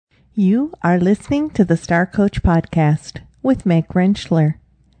You are listening to the Star Coach Podcast with Meg Rentschler,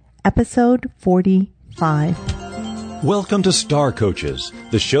 episode 45. Welcome to Star Coaches,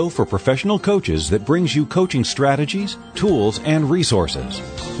 the show for professional coaches that brings you coaching strategies, tools, and resources.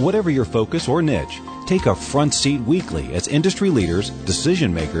 Whatever your focus or niche, take a front seat weekly as industry leaders,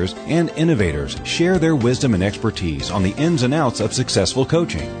 decision makers, and innovators share their wisdom and expertise on the ins and outs of successful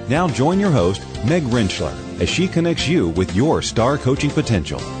coaching. Now join your host, Meg Rentschler, as she connects you with your star coaching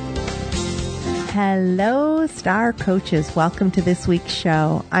potential. Hello, Star Coaches. Welcome to this week's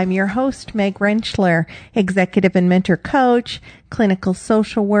show. I'm your host, Meg Rentschler, executive and mentor coach, clinical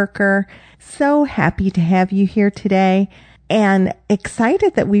social worker. So happy to have you here today and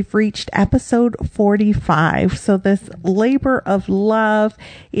excited that we've reached episode 45. So this labor of love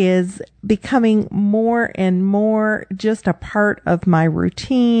is becoming more and more just a part of my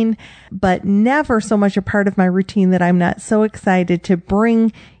routine, but never so much a part of my routine that I'm not so excited to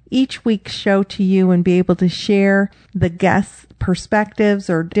bring each week's show to you and be able to share the guests' perspectives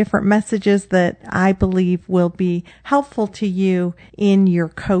or different messages that I believe will be helpful to you in your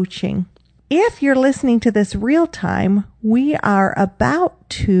coaching. If you're listening to this real time, we are about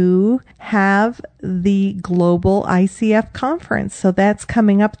to have the Global ICF Conference. So that's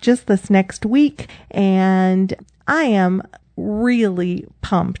coming up just this next week. And I am really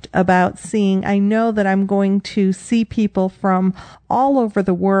pumped about I know that I'm going to see people from all over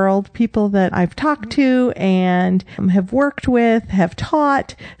the world, people that I've talked to and have worked with, have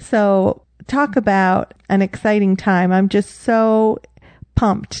taught. So talk about an exciting time. I'm just so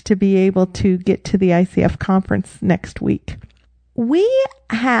pumped to be able to get to the ICF conference next week. We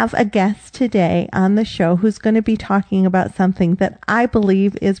have a guest today on the show who's going to be talking about something that I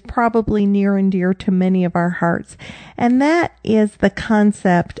believe is probably near and dear to many of our hearts, and that is the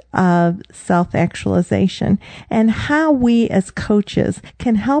concept of self-actualization and how we as coaches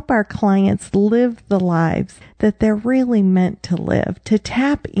can help our clients live the lives that they're really meant to live, to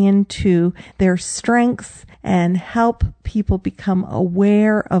tap into their strengths and help people become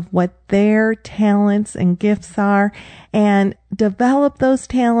aware of what their talents and gifts are and develop those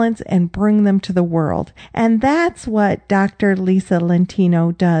talents and bring them to the world. And that's what Dr. Lisa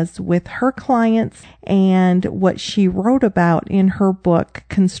Lentino does with her clients and what she wrote about in her book,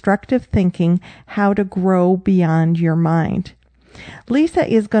 Constructive Thinking: How to Grow Beyond Your Mind.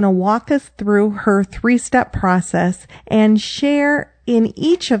 Lisa is going to walk us through her 3-step process and share in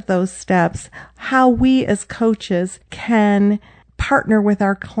each of those steps how we as coaches can partner with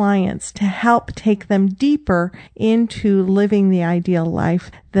our clients to help take them deeper into living the ideal life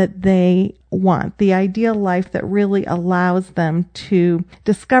that they want, the ideal life that really allows them to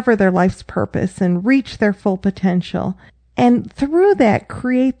discover their life's purpose and reach their full potential. And through that,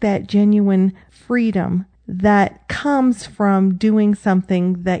 create that genuine freedom that comes from doing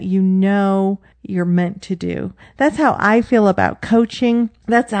something that you know you're meant to do. That's how I feel about coaching.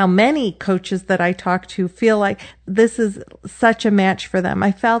 That's how many coaches that I talk to feel like this is such a match for them.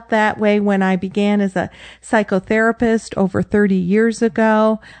 I felt that way when I began as a psychotherapist over 30 years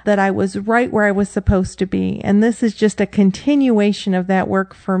ago, that I was right where I was supposed to be. And this is just a continuation of that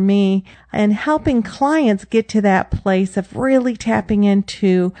work for me and helping clients get to that place of really tapping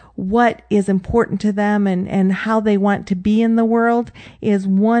into what is important to them and how they want to be in the world is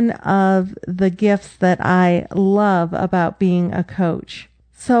one of the gifts that I love about being a coach.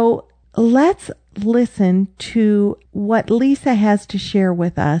 So let's listen to what Lisa has to share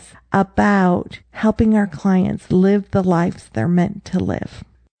with us about helping our clients live the lives they're meant to live.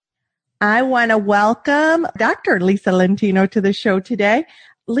 I want to welcome Dr. Lisa Lentino to the show today.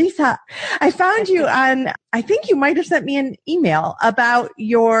 Lisa, I found you I think you might have sent me an email about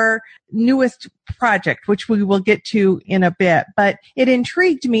your newest project, which we will get to in a bit, but it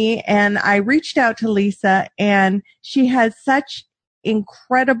intrigued me and I reached out to Lisa, and she has such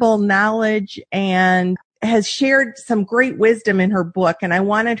incredible knowledge and has shared some great wisdom in her book. And I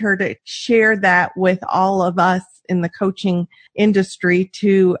wanted her to share that with all of us in the coaching industry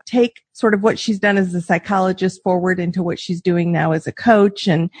to take sort of what she's done as a psychologist forward into what she's doing now as a coach.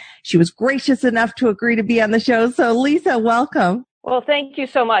 And she was gracious enough to agree to be on the show. So Lisa, welcome. Well, thank you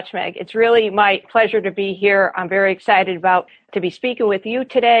so much, Meg. It's really my pleasure to be here. I'm very excited to be speaking with you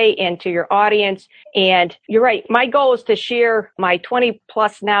today and to your audience. And you're right. My goal is to share my 20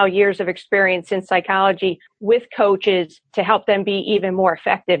 plus now years of experience in psychology with coaches to help them be even more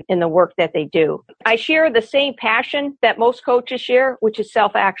effective in the work that they do. I share the same passion that most coaches share, which is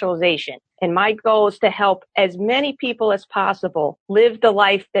self-actualization. And my goal is to help as many people as possible live the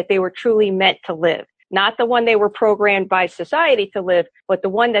life that they were truly meant to live. Not the one they were programmed by society to live, but the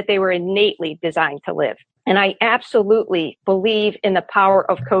one that they were innately designed to live. And I absolutely believe in the power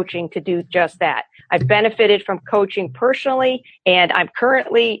of coaching to do just that. I've benefited from coaching personally, and I'm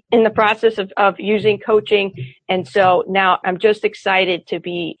currently in the process of using coaching. And so now I'm just excited to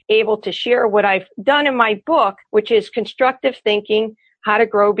be able to share what I've done in my book, which is Constructive Thinking, How to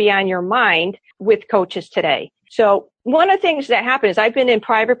Grow Beyond Your Mind, with coaches today. So one of the things that happened is I've been in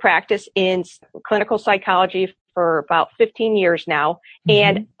private practice in clinical psychology for about 15 years now.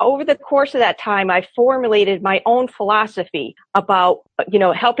 And over the course of that time, I formulated my own philosophy about,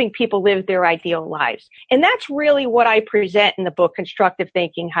 helping people live their ideal lives. And that's really what I present in the book, Constructive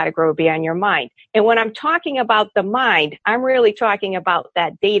Thinking, How to Grow Beyond Your Mind. And when I'm talking about the mind, I'm really talking about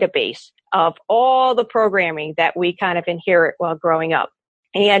that database of all the programming that we kind of inherit while growing up.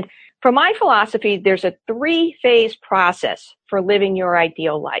 And for my philosophy, there's a 3-phase process for living your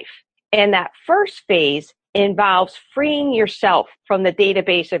ideal life. And that first phase involves freeing yourself from the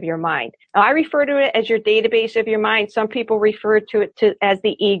database of your mind. Now, I refer to it as your database of your mind. Some people refer to it as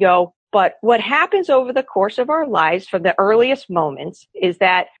the ego. But what happens over the course of our lives from the earliest moments is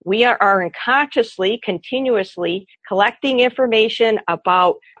that we are unconsciously, continuously collecting information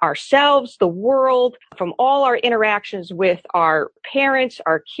about ourselves, the world, from all our interactions with our parents,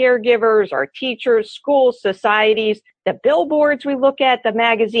 our caregivers, our teachers, schools, societies, the billboards we look at, the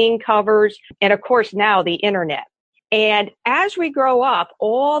magazine covers, and of course now the internet. And as we grow up,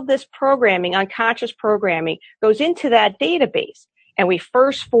 all this programming, unconscious programming, goes into that database. And we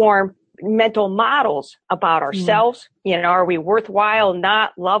first form mental models about ourselves. Are we worthwhile,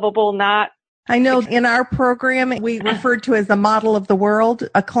 not lovable, not? I know in our program, we referred to as a model of the world,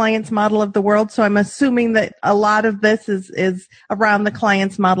 a client's model of the world. So I'm assuming that a lot of this is around the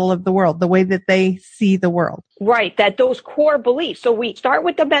client's model of the world, the way that they see the world. Right, that those core beliefs. So we start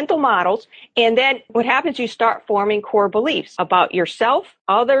with the mental models, and then what happens, you start forming core beliefs about yourself,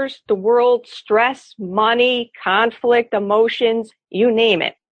 others, the world, stress, money, conflict, emotions, you name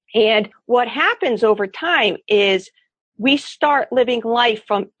it. And what happens over time is we start living life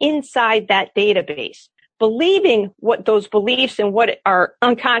from inside that database, believing what those beliefs and what our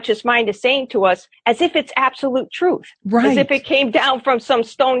unconscious mind is saying to us as if it's absolute truth, right, as if it came down from some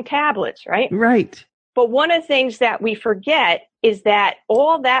stone tablets, right? Right. But one of the things that we forget is that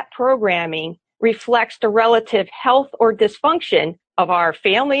all that programming reflects the relative health or dysfunction of our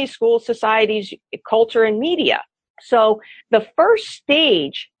families, schools, societies, culture, and media. So the first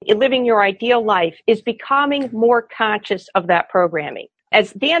stage in living your ideal life is becoming more conscious of that programming.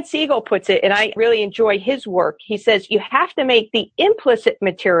 As Dan Siegel puts it, and I really enjoy his work, he says you have to make the implicit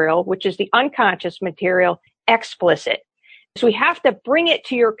material, which is the unconscious material, explicit. So we have to bring it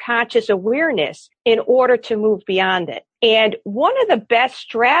to your conscious awareness in order to move beyond it. And one of the best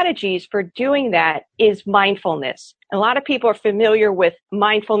strategies for doing that is mindfulness. A lot of people are familiar with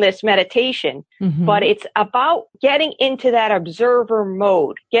mindfulness meditation, but it's about getting into that observer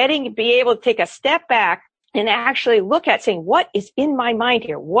mode, be able to take a step back and actually look at saying, what is in my mind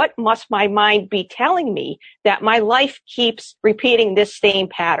here? What must my mind be telling me that my life keeps repeating this same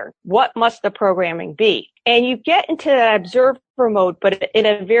pattern? What must the programming be? And you get into that observer mode, but in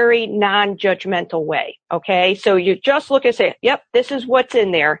a very non-judgmental way. Okay. So you just look and say, yep, this is what's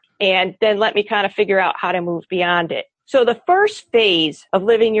in there. And then let me kind of figure out how to move beyond it. So the first phase of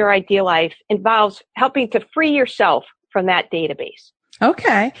living your ideal life involves helping to free yourself from that database.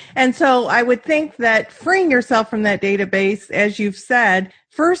 Okay. And so I would think that freeing yourself from that database, as you've said,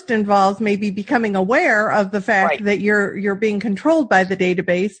 first involves maybe becoming aware of the fact that you're being controlled by the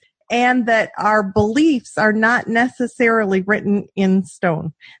database, and that our beliefs are not necessarily written in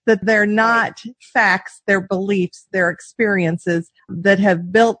stone, that they're not facts, they're beliefs, they're experiences that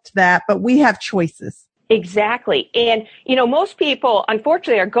have built that, but we have choices. Exactly. And, most people,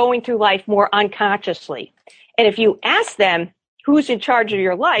 unfortunately, are going through life more unconsciously. And if you ask them, who's in charge of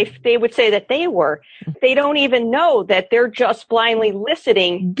your life, they would say that they were. They don't even know that they're just blindly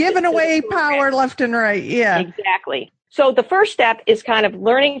listening. Giving away power left and right. Yeah. Exactly. So the first step is kind of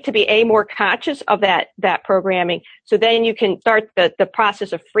learning to be more conscious of that programming. So then you can start the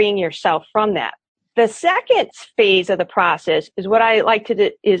process of freeing yourself from that. The second phase of the process is what I like to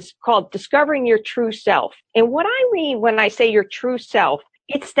do, is called discovering your true self. And what I mean when I say your true self,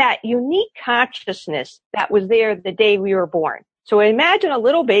 it's that unique consciousness that was there the day we were born. So imagine a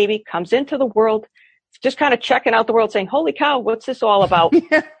little baby comes into the world, just kind of checking out the world, saying, holy cow, what's this all about?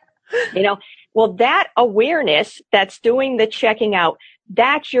 Well, that awareness that's doing the checking out,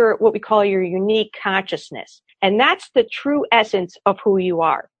 that's what we call your unique consciousness. And that's the true essence of who you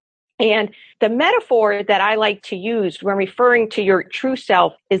are. And the metaphor that I like to use when referring to your true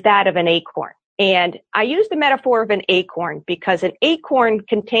self is that of an acorn. And I use the metaphor of an acorn because an acorn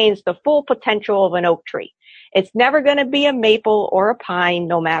contains the full potential of an oak tree. It's never going to be a maple or a pine,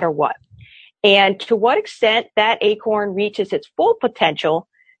 no matter what. And to what extent that acorn reaches its full potential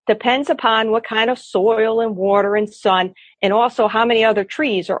depends upon what kind of soil and water and sun, and also how many other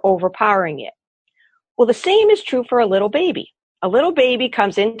trees are overpowering it. Well, the same is true for a little baby. A little baby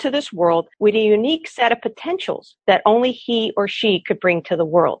comes into this world with a unique set of potentials that only he or she could bring to the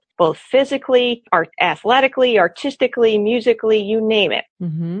world, both physically, athletically, artistically, musically, you name it.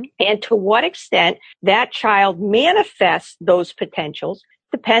 Mm-hmm. And to what extent that child manifests those potentials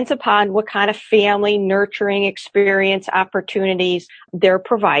depends upon what kind of family, nurturing, experience, opportunities they're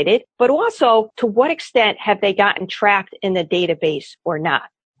provided, but also to what extent have they gotten trapped in the database or not.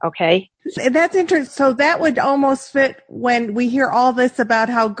 Okay. That's interesting. So that would almost fit when we hear all this about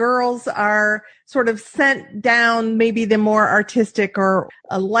how girls are sort of sent down maybe the more artistic or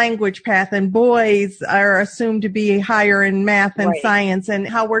a language path, and boys are assumed to be higher in math and science, and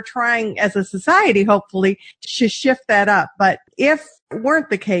how we're trying as a society, hopefully, to shift that up. But if weren't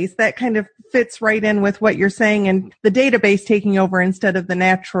the case, that kind of fits right in with what you're saying, and the database taking over instead of the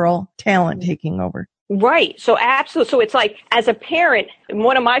natural talent taking over. Right. So absolutely. So it's like, as a parent,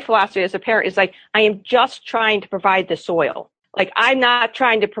 one of my philosophies as a parent is like, I am just trying to provide the soil. Like, I'm not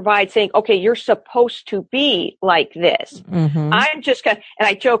trying to provide saying, okay, you're supposed to be like this. Mm-hmm. I'm just and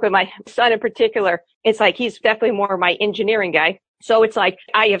I joke with my son in particular. It's like, he's definitely more my engineering guy. So it's like,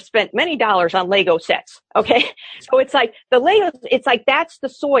 I have spent many dollars on Lego sets. Okay. So it's like the Legos, it's like, that's the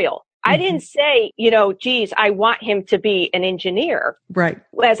soil. I didn't say, geez, I want him to be an engineer. Right.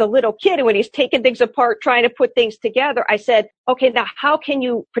 As a little kid, and when he's taking things apart, trying to put things together, I said, okay, now how can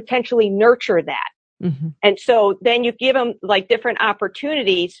you potentially nurture that? Mm-hmm. And so then you give him like different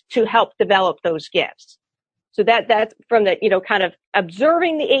opportunities to help develop those gifts. So that's from the, kind of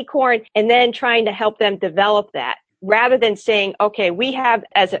observing the acorn and then trying to help them develop that, rather than saying, okay, we have,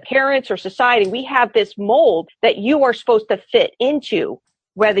 as parents or society, we have this mold that you are supposed to fit into,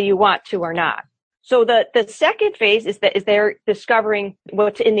 whether you want to or not. So the second phase is they're discovering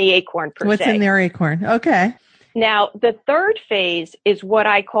what's in the acorn per se. What's in their acorn. Okay. Now, the third phase is what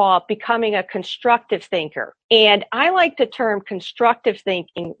I call becoming a constructive thinker. And I like the term constructive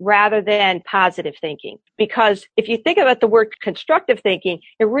thinking rather than positive thinking, because if you think about the word constructive thinking,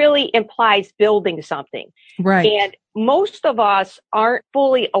 it really implies building something. Right. And most of us aren't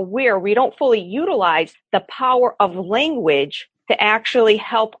fully aware. We don't fully utilize the power of language to actually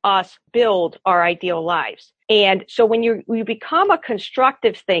help us build our ideal lives. And so when you become a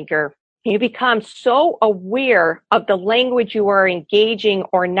constructive thinker, you become so aware of the language you are engaging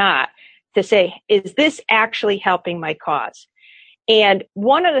or not to say, is this actually helping my cause? And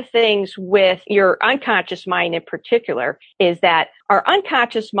one of the things with your unconscious mind in particular is that our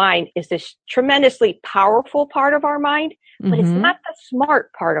unconscious mind is this tremendously powerful part of our mind, but it's not the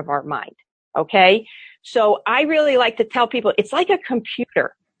smart part of our mind. Okay. So I really like to tell people it's like a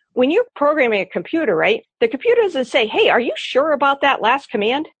computer. When you're programming a computer, right? The computer doesn't say, hey, are you sure about that last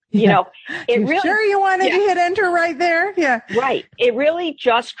command? It really, sure you wanted to hit enter right there? Yeah. Right. It really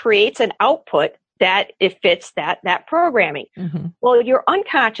just creates an output that it fits that programming. Mm-hmm. Well, your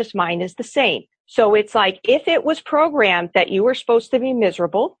unconscious mind is the same. So it's like, if it was programmed that you were supposed to be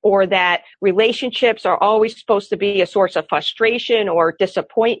miserable, or that relationships are always supposed to be a source of frustration or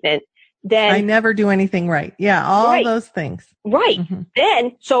disappointment, then I never do anything right. Yeah. All those things. Right. Mm-hmm.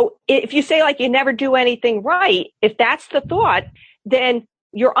 Then, so if you say like you never do anything right, if that's the thought, then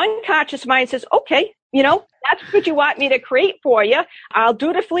your unconscious mind says, okay, that's what you want me to create for you. I'll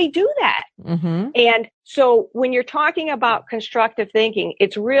dutifully do that. Mm-hmm. And so when you're talking about constructive thinking,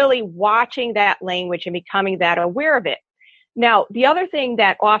 it's really watching that language and becoming that aware of it. Now, the other thing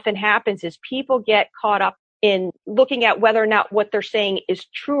that often happens is people get caught up in looking at whether or not what they're saying is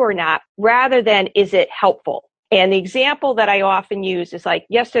true or not, rather than is it helpful. And the example that I often use is like,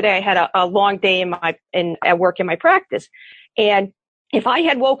 yesterday I had a long day at work in my practice. And if I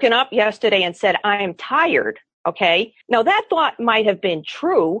had woken up yesterday and said, I am tired, okay, now that thought might have been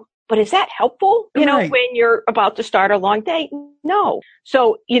true, but is that helpful? When you're about to start a long day? No.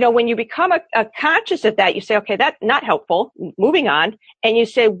 So, when you become a conscious of that, you say, okay, that's not helpful, moving on. And you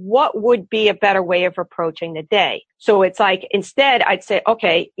say, what would be a better way of approaching the day? So it's like, instead I'd say,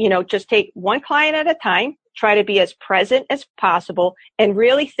 okay, just take one client at a time, try to be as present as possible, and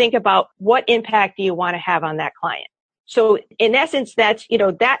really think about what impact do you want to have on that client. So in essence, that's,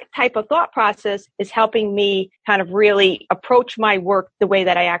 that type of thought process is helping me kind of really approach my work the way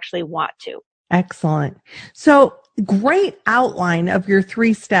that I actually want to. Excellent. So great outline of your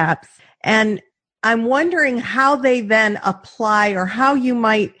 3 steps. And I'm wondering how they then apply, or how you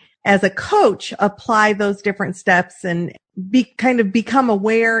might as a coach, apply those different steps and become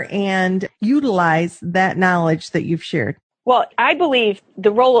aware and utilize that knowledge that you've shared? Well, I believe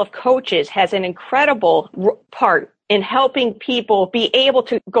the role of coaches has an incredible part in helping people be able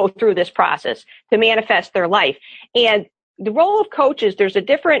to go through this process to manifest their life. And the role of coaches, there's a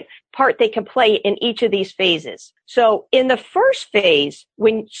different part they can play in each of these phases. So in the first phase,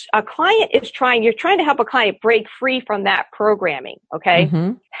 when a client is you're trying to help a client break free from that programming, okay?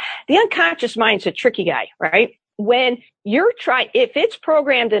 Mm-hmm. The unconscious mind's a tricky guy, right? When you're if it's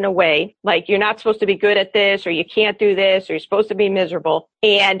programmed in a way like you're not supposed to be good at this, or you can't do this, or you're supposed to be miserable,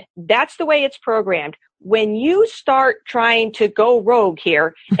 and that's the way it's programmed, when you start trying to go rogue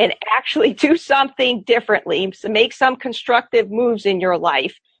here and actually do something differently, so make some constructive moves in your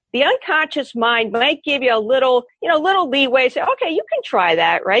life, the unconscious mind might give you a little leeway, say, okay, you can try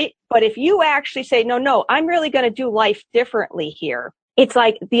that, right? But if you actually say, no, I'm really going to do life differently here, it's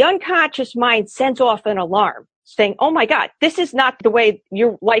like the unconscious mind sends off an alarm saying, oh my God, this is not the way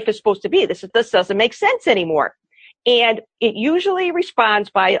your life is supposed to be. This doesn't make sense anymore. And it usually responds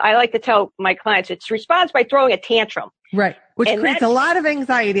by, I like to tell my clients, it responds by throwing a tantrum. Right. Which creates a lot of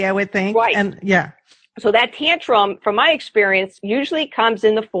anxiety, I would think. Right. And yeah. So that tantrum, from my experience, usually comes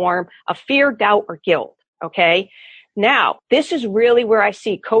in the form of fear, doubt, or guilt. Okay. Now, this is really where I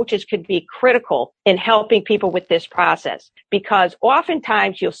see coaches could be critical in helping people with this process, because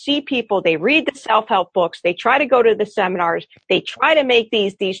oftentimes you'll see people, they read the self-help books, they try to go to the seminars, they try to make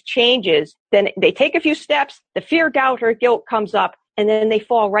these changes, then they take a few steps, the fear, doubt, or guilt comes up, and then they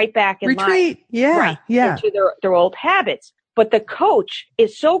fall right back in line. Into their old habits. But the coach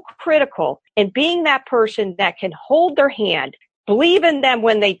is so critical in being that person that can hold their hand, believe in them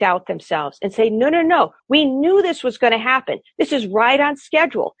when they doubt themselves, and say, no, we knew this was going to happen. This is right on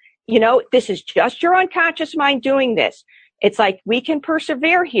schedule. This is just your unconscious mind doing this. It's like we can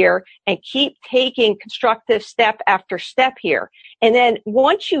persevere here and keep taking constructive step after step here. And then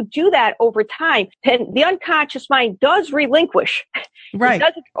once you do that over time, then the unconscious mind does relinquish. Right. It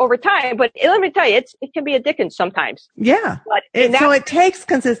does it over time, but let me tell you, it can be addicting sometimes. Yeah. So it takes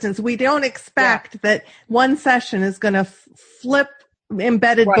consistency. We don't expect that one session is going to flip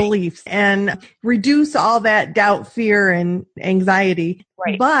embedded beliefs and reduce all that doubt, fear, and anxiety.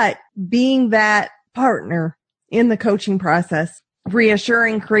 Right. But being that partner in the coaching process,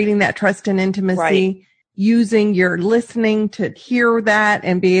 reassuring, creating that trust and intimacy, using your listening to hear that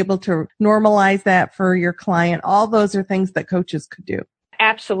and be able to normalize that for your client. All those are things that coaches could do.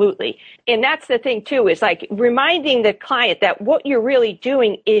 Absolutely. And that's the thing too, is like reminding the client that what you're really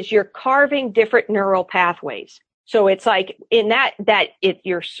doing is you're carving different neural pathways. So it's like in that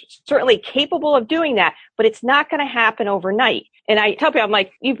you're certainly capable of doing that, but it's not going to happen overnight. And I tell people, I'm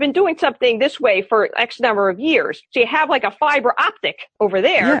like, you've been doing something this way for X number of years. So you have like a fiber optic over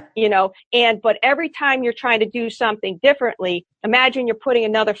there, but every time you're trying to do something differently, imagine you're putting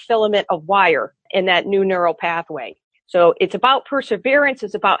another filament of wire in that new neural pathway. So it's about perseverance.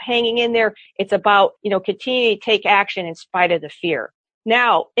 It's about hanging in there. It's about, continuing to take action in spite of the fear.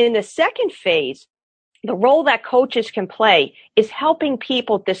 Now, in the second phase, the role that coaches can play is helping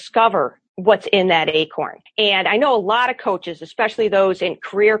people discover what's in that acorn. And I know a lot of coaches, especially those in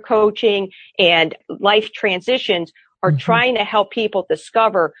career coaching and life transitions, are trying to help people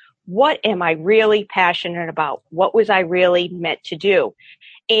discover, what am I really passionate about? What was I really meant to do?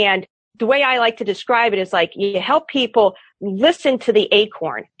 And the way I like to describe it is like you help people listen to the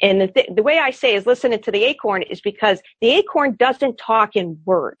acorn. And the way I say is listening to the acorn is because the acorn doesn't talk in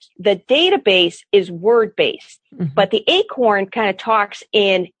words. The database is word-based, but the acorn kind of talks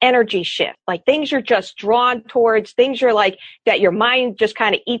in energy shift. Like things you're just drawn towards, things you're like that your mind just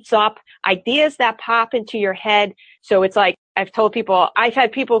kind of eats up, ideas that pop into your head. So it's like I've told people, I've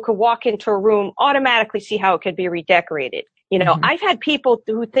had people who could walk into a room, automatically see how it could be redecorated. I've had people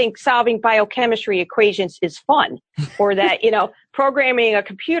who think solving biochemistry equations is fun, or that, programming a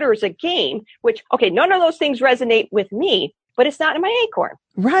computer is a game, which, okay, none of those things resonate with me, but it's not in my acorn.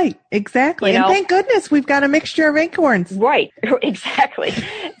 Right. Exactly. And thank goodness we've got a mixture of acorns. Right. Exactly.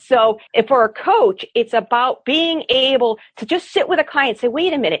 So if for a coach, it's about being able to just sit with a client and say,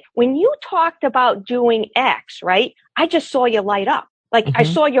 wait a minute, when you talked about doing X, right? I just saw you light up. Like I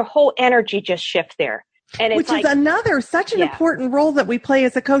saw your whole energy just shift there. And which is such an important role that we play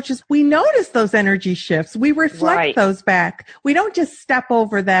as a coach, is we notice those energy shifts. We reflect those back. We don't just step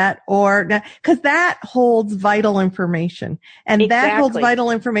over that, because that holds vital information, and that holds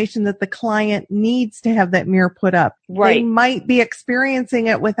vital information that the client needs to have that mirror put up. Right. They might be experiencing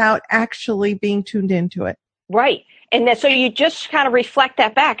it without actually being tuned into it. Right. And then, so you just kind of reflect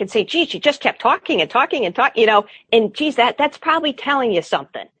that back and say, geez, you just kept talking and talking and talking, and geez, that's probably telling you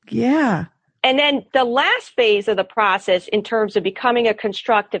something. Yeah. And then the last phase of the process in terms of becoming a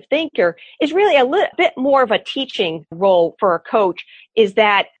constructive thinker is really a little bit more of a teaching role for a coach, is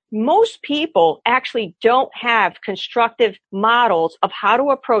that most people actually don't have constructive models of how to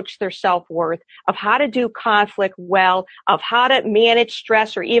approach their self-worth, of how to do conflict well, of how to manage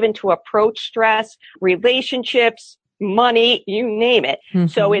stress or even to approach stress, relationships, money, you name it. Mm-hmm.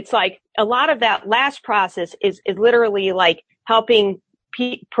 So it's like a lot of that last process is literally like helping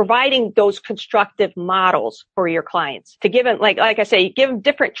providing those constructive models for your clients to give them, like I say, give them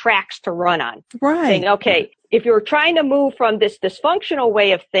different tracks to run on. Right. Saying, okay, if you're trying to move from this dysfunctional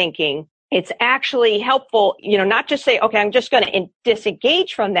way of thinking, it's actually helpful, not just say, okay, I'm just going to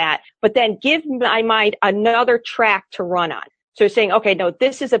disengage from that, but then give my mind another track to run on. So saying, okay, no,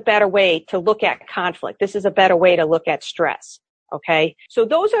 this is a better way to look at conflict. This is a better way to look at stress. Okay. So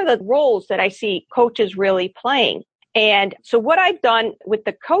those are the roles that I see coaches really playing. And so what I've done with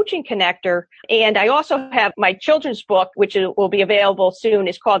the Coaching Connector, and I also have my children's book, which will be available soon,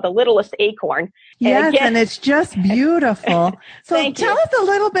 is called The Littlest Acorn. Yes, and it's just beautiful. So tell us a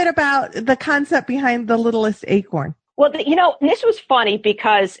little bit about the concept behind The Littlest Acorn. Well, this was funny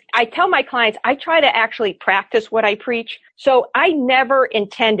because I tell my clients, I try to actually practice what I preach. So I never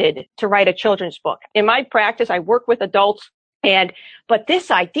intended to write a children's book. In my practice, I work with adults. But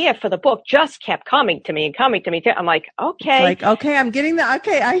this idea for the book just kept coming to me. I'm like, okay. It's like, okay, I'm getting the,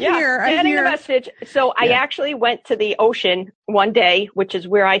 okay, I hear. The message. So I actually went to the ocean one day, which is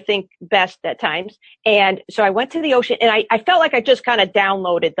where I think best at times. And so I went to the ocean and I felt like I just kind of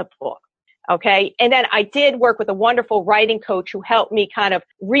downloaded the book. Okay. And then I did work with a wonderful writing coach who helped me kind of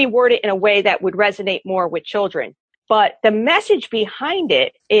reword it in a way that would resonate more with children. But the message behind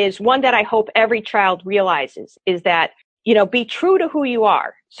it is one that I hope every child realizes, is that, be true to who you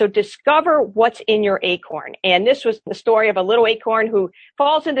are. So discover what's in your acorn. And this was the story of a little acorn who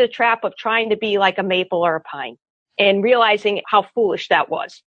falls into the trap of trying to be like a maple or a pine and realizing how foolish that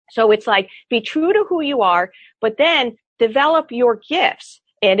was. So it's like, be true to who you are, but then develop your gifts.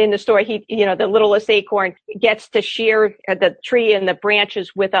 And in the story, the littlest acorn gets to shear the tree and the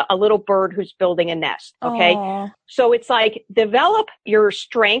branches with a little bird who's building a nest. Okay. Aww. So it's like, develop your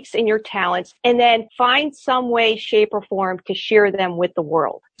strengths and your talents and then find some way, shape or form to share them with the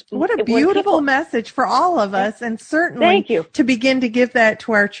world. What a beautiful message for all of us. And certainly Thank you. To begin to give that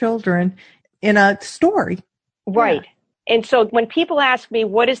to our children in a story. Right. Yeah. And so when people ask me,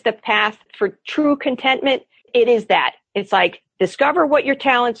 what is the path for true contentment? It is that. It's like, discover what your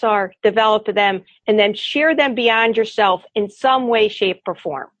talents are, develop them, and then share them beyond yourself in some way, shape, or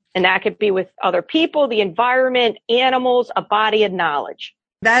form. And that could be with other people, the environment, animals, a body of knowledge.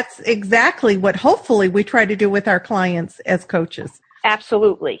 That's exactly what hopefully we try to do with our clients as coaches.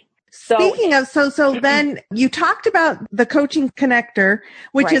 Absolutely. So, speaking of, so then you talked about the Coaching Connector,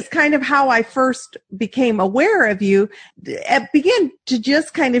 which is kind of how I first became aware of you. Begin to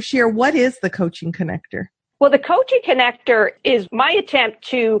just kind of share, what is the Coaching Connector? Well, the Coaching Connector is my attempt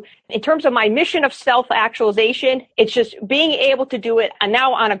to, in terms of my mission of self-actualization, it's just being able to do it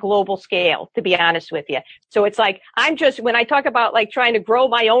now on a global scale, to be honest with you. So it's like, when I talk about like trying to grow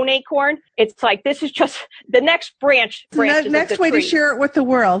my own acorn, it's like, this is just the next branch. The next way to share it with the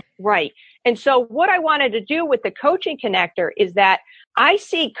world. Right. And so what I wanted to do with the Coaching Connector is that I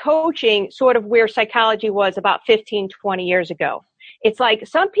see coaching sort of where psychology was about 15, 20 years ago. It's like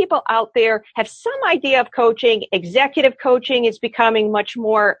some people out there have some idea of coaching. Executive coaching is becoming much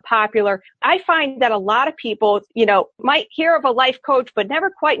more popular. I find that a lot of people, might hear of a life coach, but never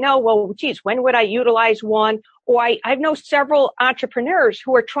quite know, well, geez, when would I utilize one? Or I know several entrepreneurs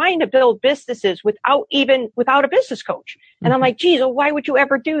who are trying to build businesses without a business coach. And I'm like, geez, well, why would you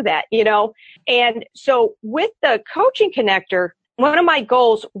ever do that? And so with the Coaching Connector, one of my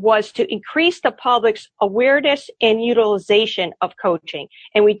goals was to increase the public's awareness and utilization of coaching.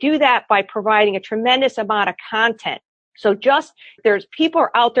 And we do that by providing a tremendous amount of content. So there's people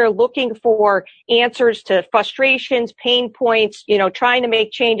are out there looking for answers to frustrations, pain points, trying to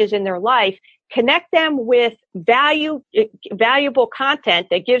make changes in their life. Connect them with valuable content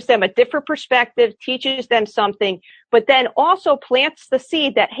that gives them a different perspective, teaches them something, but then also plants the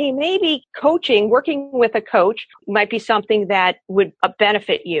seed that, hey, maybe working with a coach might be something that would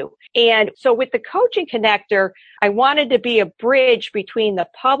benefit you. And so with the Coaching Connector, I wanted to be a bridge between the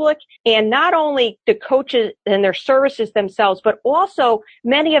public and not only the coaches and their services themselves, but also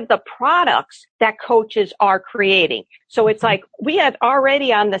many of the products that coaches are creating. So it's like we have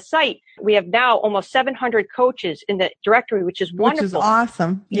already on the site, we have now almost 700 coaches in the directory, which is wonderful. Which is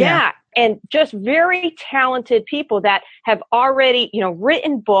awesome. Yeah. And just very talented people that have already,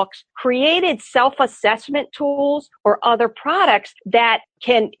 written books, created self-assessment tools or other products that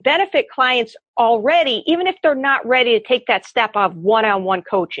can benefit clients already, even if they're not ready to take that step of one-on-one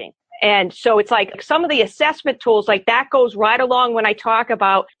coaching. And so it's like some of the assessment tools, like that goes right along when I talk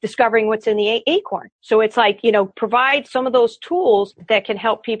about discovering what's in the acorn. So it's like, provide some of those tools that can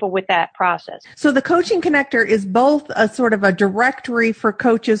help people with that process. So the Coaching Connector is both a sort of a directory for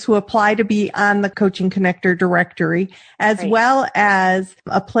coaches who apply to be on the Coaching Connector directory, as well as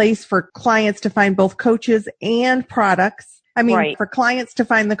a place for clients to find both coaches and products. For clients to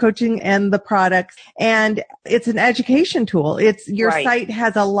find the coaching and the products. And it's an education tool. Your site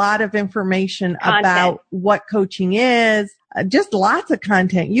has a lot of information about what coaching is, just lots of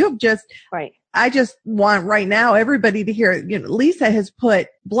content. I just want right now everybody to hear, Lisa has put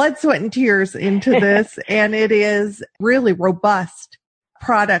blood, sweat, and tears into this, and it is really robust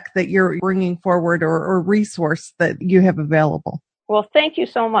product that you're bringing forward or resource that you have available. Well, thank you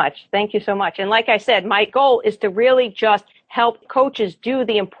so much. Thank you so much. And like I said, my goal is to really just help coaches do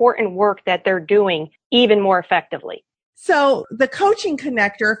the important work that they're doing even more effectively. So the Coaching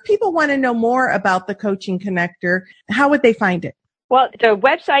Connector, if people want to know more about the Coaching Connector, how would they find it? Well, the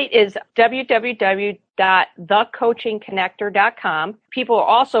website is www.thecoachingconnector.com. People are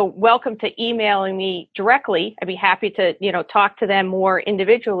also welcome to emailing me directly. I'd be happy to, talk to them more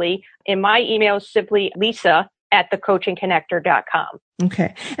individually. And my email is simply lisa@thecoachingconnector.com.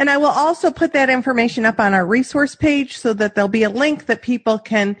 Okay. And I will also put that information up on our resource page so that there'll be a link that people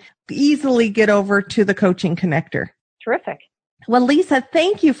can easily get over to the Coaching Connector. Terrific. Well, Lisa,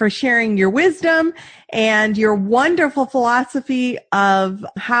 thank you for sharing your wisdom and your wonderful philosophy of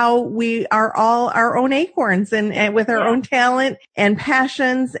how we are all our own acorns and with our own talent and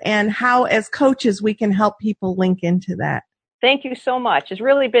passions, and how as coaches we can help people link into that. Thank you so much. It's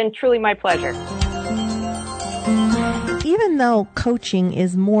really been truly my pleasure. Even though coaching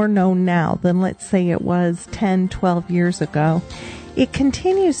is more known now than, let's say, it was 10, 12 years ago, it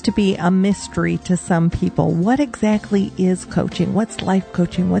continues to be a mystery to some people. What exactly is coaching? What's life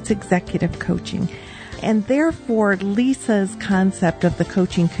coaching? What's executive coaching? And therefore, Lisa's concept of the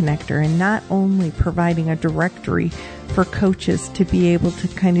Coaching Connector, and not only providing a directory for coaches to be able to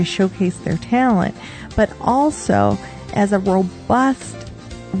kind of showcase their talent, but also as a robust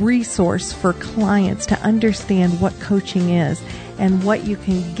resource for clients to understand what coaching is and what you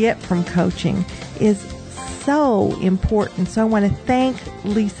can get from coaching, is so important. So I want to thank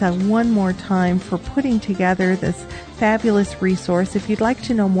Lisa one more time for putting together this fabulous resource. If you'd like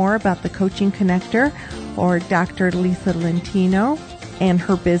to know more about the Coaching Connector or Dr. Lisa Lentino and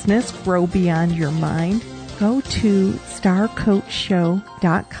her business, Grow Beyond Your Mind, go to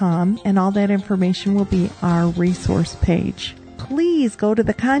starcoachshow.com, and all that information will be our resource page. Please go to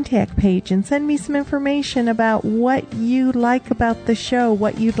the contact page and send me some information about what you like about the show,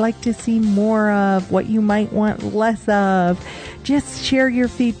 what you'd like to see more of, what you might want less of. Just share your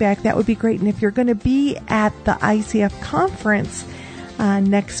feedback. That would be great. And if you're going to be at the ICF conference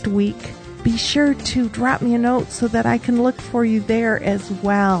next week, be sure to drop me a note so that I can look for you there as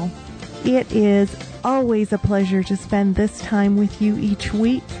well. It is always a pleasure to spend this time with you each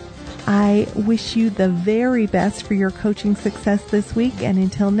week. I wish you the very best for your coaching success this week. And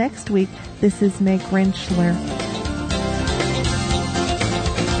until next week, this is Meg Rentschler.